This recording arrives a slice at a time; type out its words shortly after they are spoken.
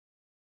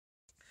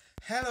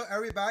Hello,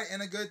 everybody,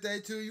 and a good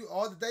day to you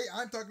all. Today,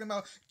 I'm talking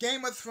about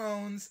Game of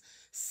Thrones,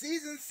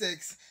 Season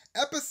 6,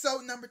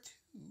 Episode number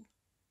 2,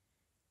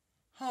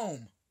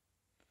 Home.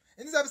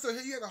 In this episode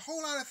here, you have a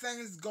whole lot of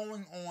things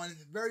going on.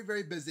 Very,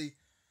 very busy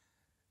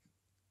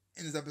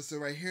in this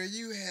episode right here.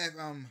 You have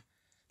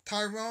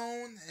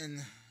Tyrone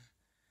and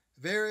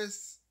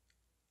Varys.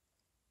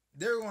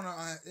 They're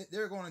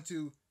going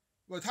to.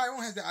 Well,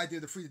 Tyrone has the idea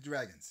to free the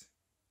dragons.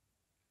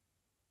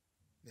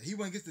 He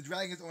want to get the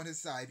dragons on his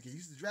side. He can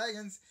use the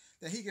dragons,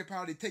 then he can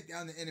probably take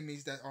down the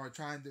enemies that are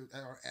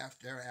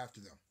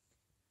after them.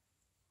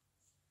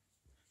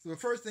 So the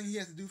first thing he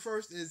has to do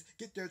first is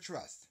get their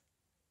trust.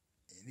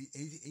 And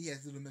he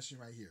has a little mission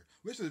right here,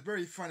 which was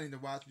very funny to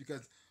watch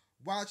because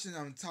watching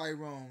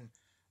Tyrone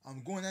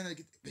going down there,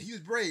 he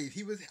was brave.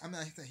 He was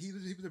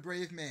a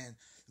brave man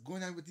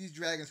going down with these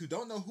dragons who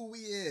don't know who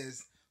he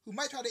is, who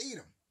might try to eat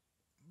him,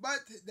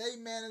 but they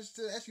managed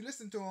to actually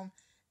listen to him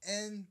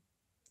and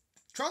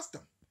trust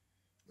him,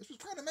 which was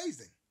quite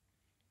amazing.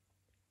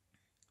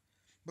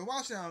 But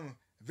watching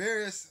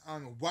Varys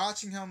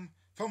watching him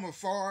from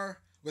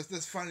afar was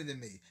just funny to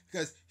me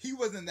because he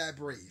wasn't that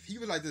brave. He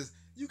was like this,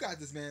 "You got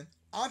this, man.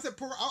 I'll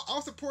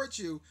support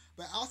you,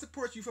 but I'll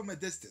support you from a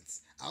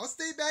distance. I'll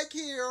stay back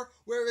here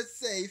where it's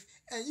safe,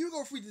 and you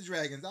go free the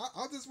dragons.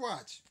 I'll just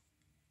watch.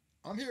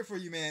 I'm here for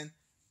you, man.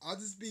 I'll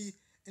just be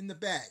in the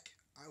back,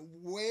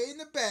 way in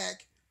the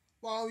back,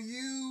 while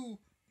you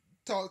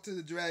talk to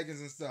the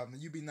dragons and stuff,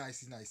 and you be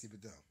nicey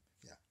with them."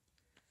 Yeah.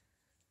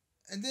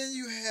 And then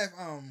you have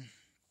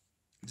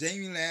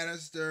Jaime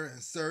Lannister and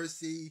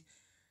Cersei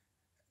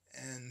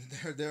and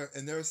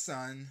their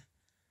son.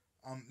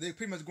 They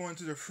pretty much going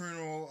to the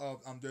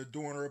funeral of their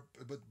daughter,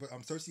 but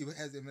Cersei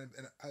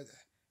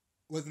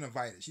wasn't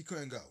invited. She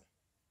couldn't go.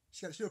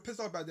 She was pissed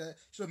off about that.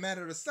 She was mad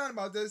at her son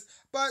about this,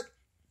 but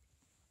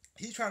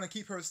he's trying to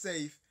keep her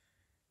safe,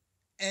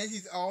 and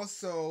he's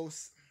also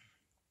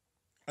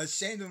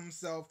ashamed of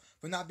himself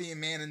for not being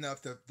man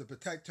enough to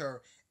protect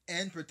her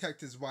and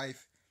protect his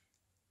wife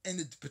and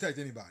to protect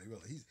anybody,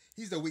 really.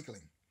 He's the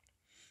weakling.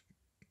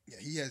 Yeah,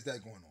 he has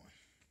that going on.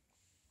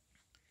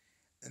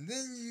 And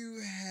then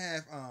you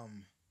have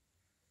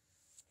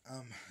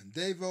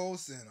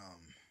Davos and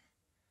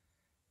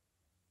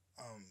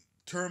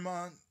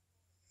Turmont.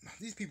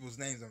 These people's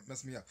names are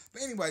messing me up.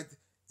 But anyway,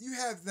 you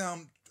have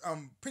them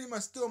pretty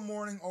much still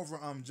mourning over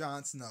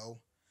Jon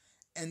Snow.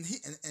 And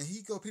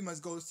he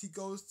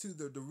goes to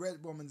the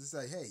Red Woman to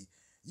say, "Hey,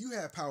 you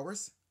have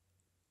powers.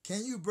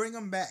 Can you bring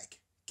him back?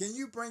 Can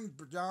you bring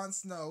Jon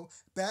Snow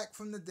back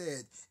from the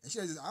dead?" And she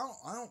says,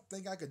 I don't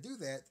think I could do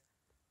that.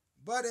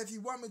 But if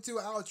you want me to,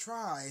 I'll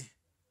try."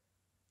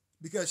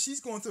 Because she's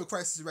going through a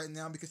crisis right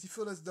now because she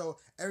feels as though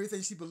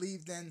everything she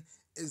believed in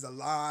is a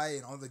lie,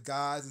 and all the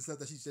gods and stuff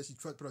that she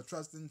put her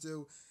trust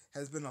into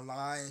has been a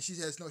lie, and she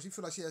feels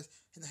like she has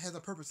no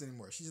purpose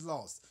anymore. She's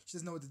lost. She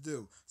doesn't know what to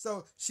do.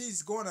 So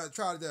she's going to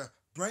try to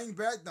bring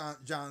back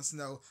Jon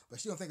Snow, but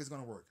she don't think it's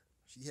going to work.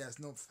 She has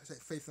no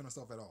faith in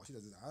herself at all. She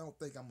doesn't. "I don't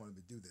think I'm going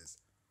to do this.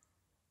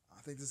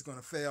 I think this is going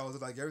to fail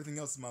like everything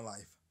else in my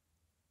life."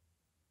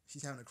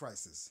 She's having a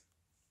crisis.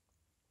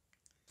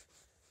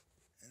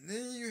 And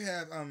then you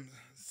have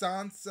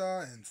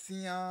Sansa and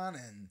Theon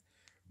and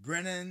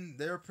Brennan.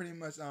 They're pretty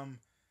much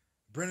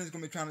Brennan's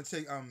gonna be trying to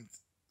take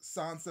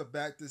Sansa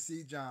back to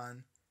see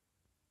Jon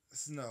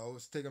Snow,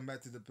 to take him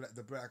back to the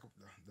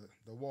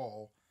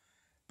wall,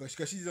 but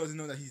because she doesn't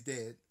know that he's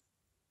dead,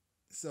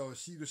 so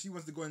she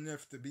wants to go in there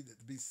to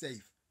be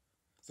safe.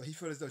 So he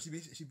feels as though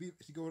she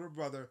go with her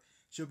brother,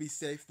 she'll be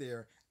safe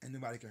there, and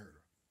nobody can hurt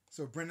her.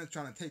 So Brennan's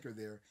trying to take her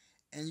there,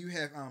 and you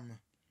have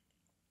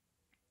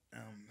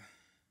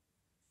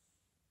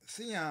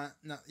Theon.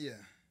 No,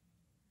 yeah,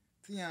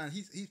 Theon.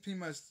 He's pretty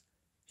much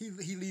he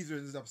leaves her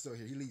in this episode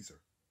here. He leaves her.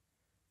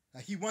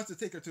 Like he wants to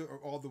take her to her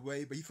all the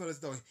way, but he feels as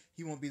though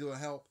he won't be able to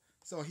help.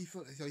 So he's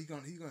gonna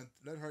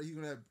let her. He's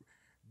gonna have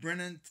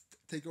Brennan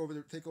take over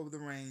the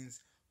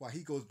reins while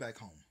he goes back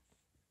home.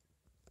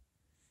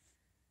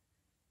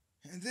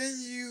 And then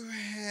you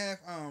have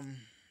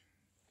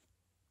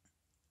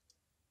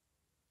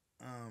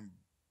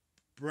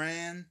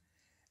Bran.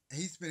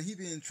 He's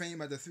being trained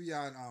by the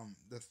three-eyed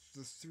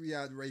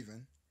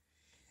raven,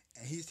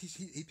 and he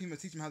pretty much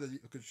teach him how to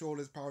control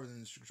his powers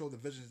and control the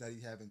visions that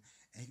he's having.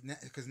 And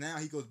because now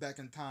he goes back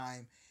in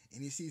time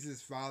and he sees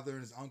his father and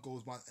his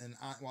uncles and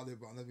aunt while they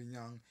were living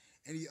young,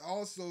 and he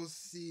also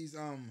sees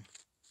oh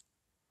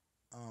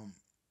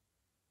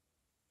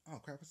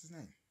crap, what's his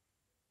name?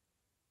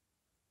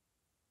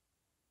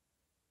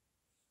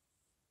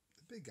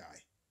 The big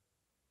guy.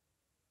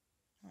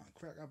 Oh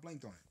crap, I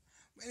blanked on it.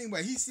 But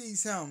anyway, he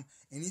sees him,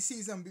 and he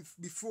sees him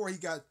before he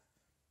got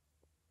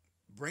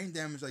brain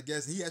damage, I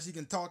guess. He actually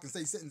can talk and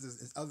say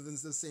sentences other than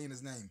just saying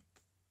his name,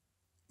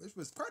 which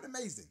was quite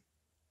amazing.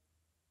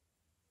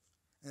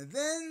 And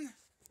then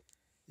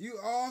you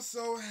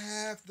also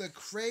have the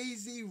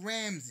crazy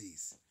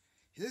Ramses.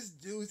 This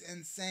dude's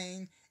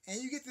insane, and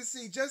you get to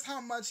see just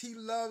how much he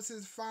loves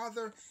his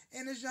father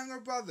and his younger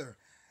brother.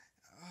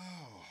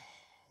 Oh,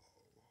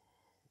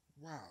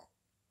 wow.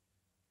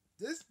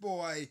 This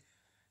boy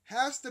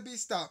has to be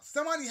stopped.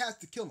 Somebody has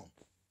to kill him.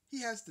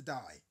 He has to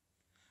die.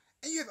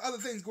 And you have other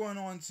things going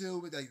on too,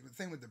 with like the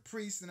thing with the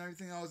priests and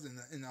everything else,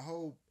 and the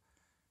whole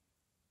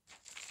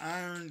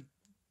Iron.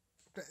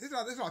 There's a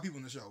lot of people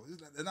in the show.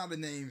 There's not the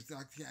names.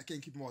 I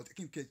can't keep them all. I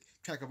can't keep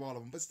track of all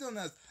of them. But still,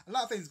 there's a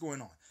lot of things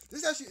going on.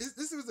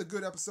 This was a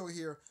good episode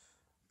here.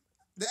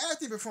 The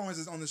acting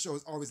performances on the show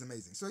is always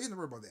amazing. So you don't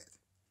worry about that.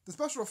 The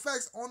special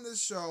effects on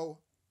this show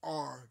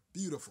are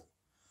beautiful.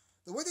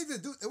 The way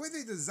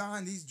they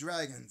design these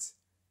dragons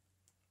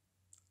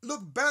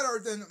look better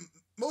than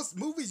most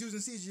movies using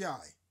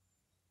CGI.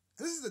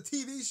 This is a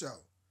TV show.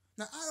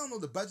 Now, I don't know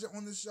the budget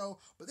on this show,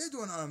 but they're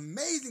doing an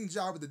amazing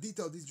job with the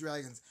detail of these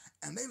dragons,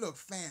 and they look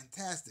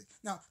fantastic.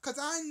 Now, because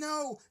I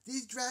know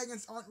these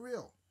dragons aren't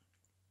real.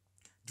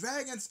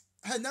 Dragons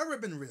had never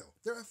been real.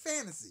 They're a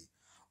fantasy.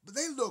 But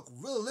they look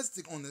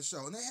realistic on this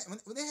show. And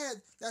when they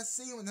had that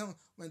scene with him,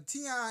 when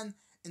Tian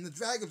and the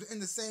dragons were in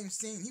the same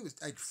scene, he was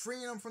like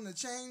freeing them from the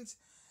chains.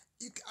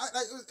 It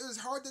was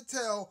hard to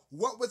tell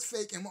what was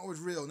fake and what was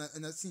real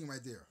in that scene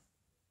right there.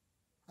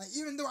 Like,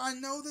 even though I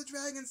know the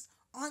dragons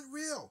aren't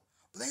real,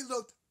 but they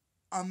looked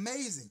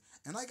amazing.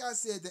 And like I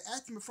said, the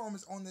acting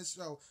performance on this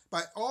show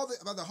by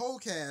the whole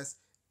cast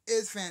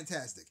is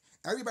fantastic.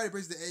 Everybody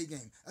brings the A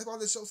game. That's why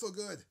this show's so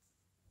good.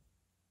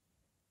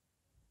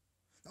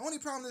 The only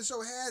problem this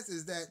show has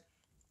is that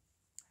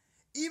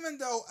even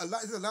though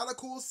there's a lot of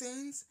cool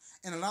scenes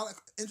and a lot of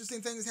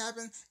interesting things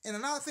happen, and a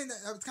lot of things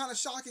that was kind of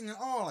shocking and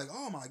all, like,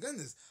 oh my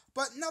goodness,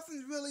 but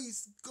nothing's really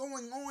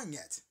going on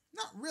yet.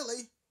 Not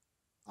really.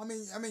 I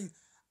mean,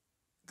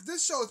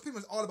 this show is pretty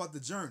much all about the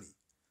journey.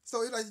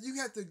 So like you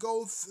have to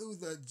go through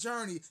the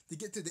journey to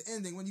get to the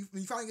ending. When you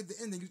finally get to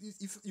the ending,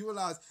 you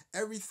realize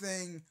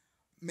everything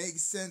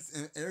makes sense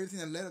and everything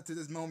that led up to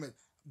this moment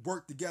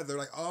worked together.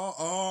 Like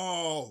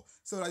oh,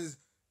 so like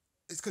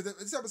it's because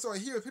this episode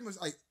here is pretty much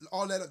like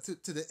all led up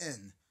to the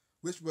end,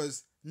 which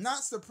was not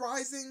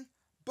surprising,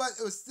 but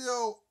it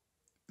still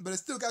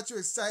got you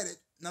excited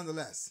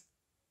nonetheless.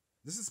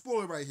 This is a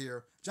spoiler right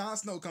here. Jon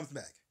Snow comes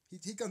back.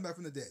 He comes back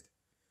from the dead,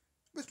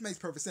 which makes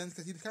perfect sense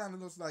because he kind of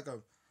looks like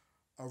a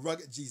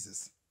rugged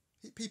Jesus.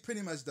 He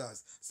pretty much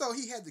does. So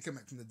he had to come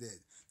back from the dead.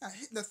 Now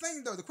the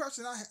thing though, the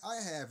question I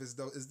have is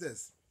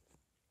this: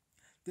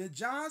 did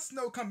Jon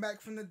Snow come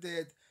back from the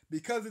dead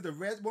because of the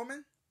Red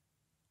Woman,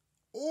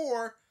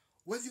 or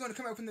was he going to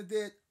come back from the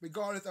dead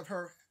regardless of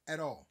her at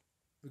all?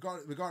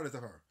 Regardless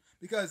of her,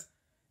 because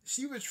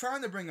she was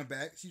trying to bring him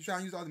back. She was trying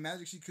to use all the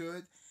magic she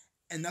could,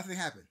 and nothing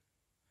happened.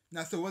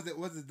 Now, so was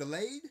it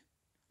delayed?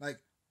 Like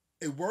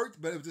it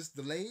worked, but it was just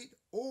delayed,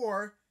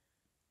 or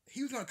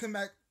he was going to come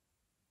back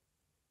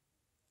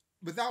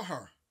without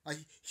her. Like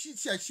she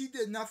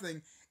did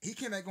nothing. He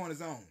came back on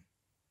his own.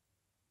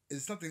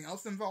 Is something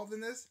else involved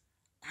in this?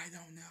 I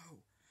don't know.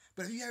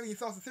 But if you have any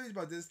thoughts or theories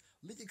about this,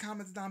 leave your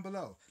comments down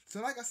below.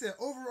 So like I said,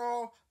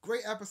 overall,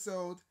 great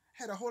episode.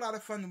 Had a whole lot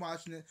of fun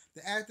watching it.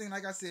 The acting,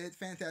 like I said,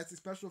 fantastic.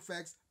 Special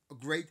effects,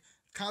 great.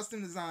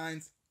 Costume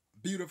designs,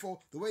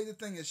 beautiful. The way the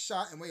thing is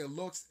shot and the way it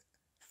looks,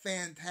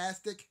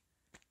 fantastic.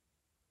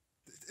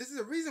 This is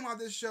the reason why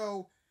this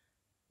show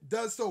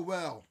does so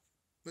well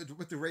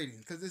with the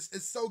ratings, because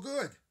it's so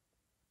good.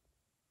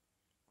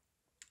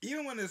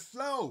 Even when it's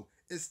slow,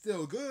 it's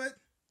still good.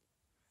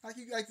 Like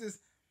you like this.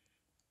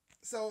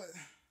 So,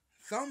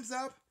 thumbs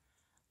up.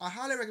 I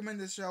highly recommend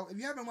this show. If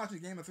you haven't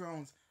watched Game of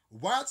Thrones,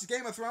 watch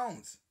Game of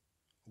Thrones.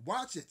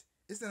 Watch it.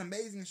 It's an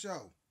amazing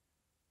show.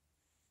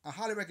 I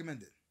highly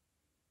recommend it.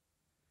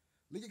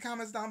 Leave your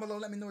comments down below.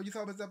 Let me know what you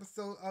thought of this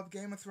episode of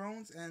Game of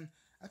Thrones. And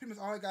that's pretty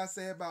much all I got to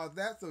say about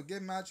that. So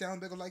give my channel a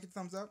big like and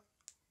thumbs up.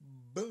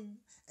 Boom.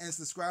 And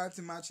subscribe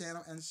to my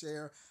channel and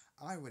share.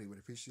 I really would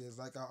appreciate it.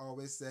 Like I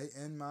always say,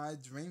 in my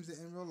dreams and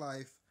in real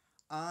life,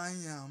 I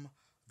am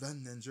the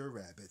Ninja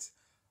Rabbit.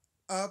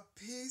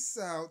 Peace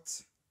out,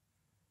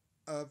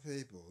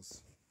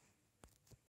 peoples.